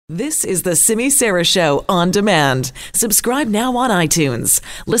This is the Simi Sara Show on demand. Subscribe now on iTunes.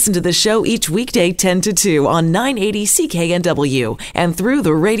 Listen to the show each weekday 10 to 2 on 980 CKNW and through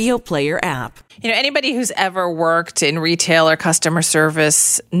the Radio Player app. You know, anybody who's ever worked in retail or customer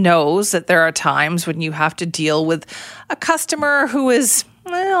service knows that there are times when you have to deal with a customer who is,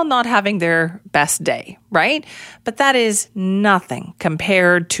 well, not having their best day, right? But that is nothing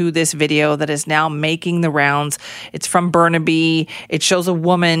compared to this video that is now making the rounds. It's from Burnaby. It shows a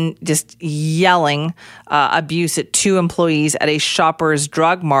woman just yelling abuse at two employees at a Shoppers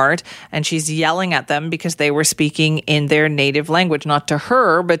Drug Mart, and she's yelling at them because they were speaking in their native language, not to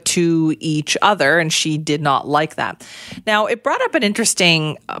her, but to each other, and she did not like that. Now, it brought up an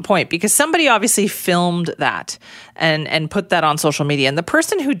interesting point because somebody obviously filmed that and put that on social media, and the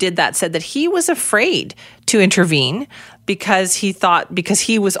person who did that said that he was afraid to intervene because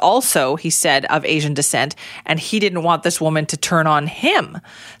he was also, he said, of Asian descent, and he didn't want this woman to turn on him.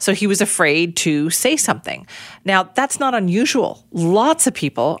 So he was afraid to say something. Now, that's not unusual. Lots of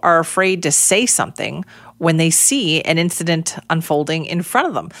people are afraid to say something when they see an incident unfolding in front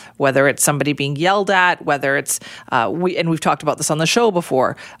of them, whether it's somebody being yelled at, whether it's, we've talked about this on the show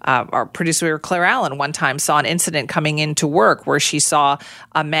before. Our producer, Claire Allen, one time saw an incident coming into work where she saw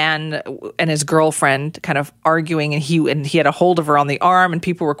a man and his girlfriend kind of arguing, and he had a hold of her on the arm, and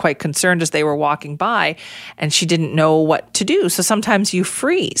people were quite concerned as they were walking by, and she didn't know what to do. So sometimes you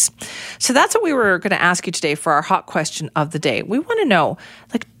freeze. So that's what we were going to ask you today for our hot question of the day. We want to know,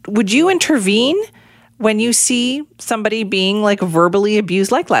 would you intervene when you see somebody being verbally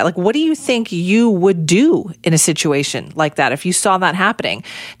abused like that? What do you think you would do in a situation like that if you saw that happening?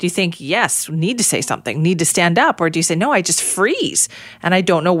 Do you think, yes, need to say something, need to stand up? Or do you say, no, I just freeze and I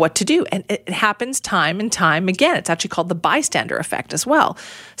don't know what to do? And it happens time and time again. It's actually called the bystander effect as well.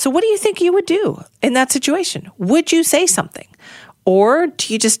 So what do you think you would do in that situation? Would you say something? Or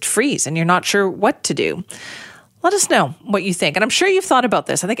do you just freeze and you're not sure what to do? Let us know what you think. And I'm sure you've thought about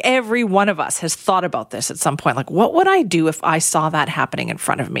this. I think every one of us has thought about this at some point. What would I do if I saw that happening in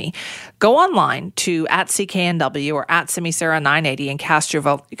front of me? Go online to @CKNW or @SimiSara980 and cast your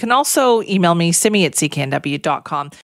vote. You can also email me, simi@cknw.com.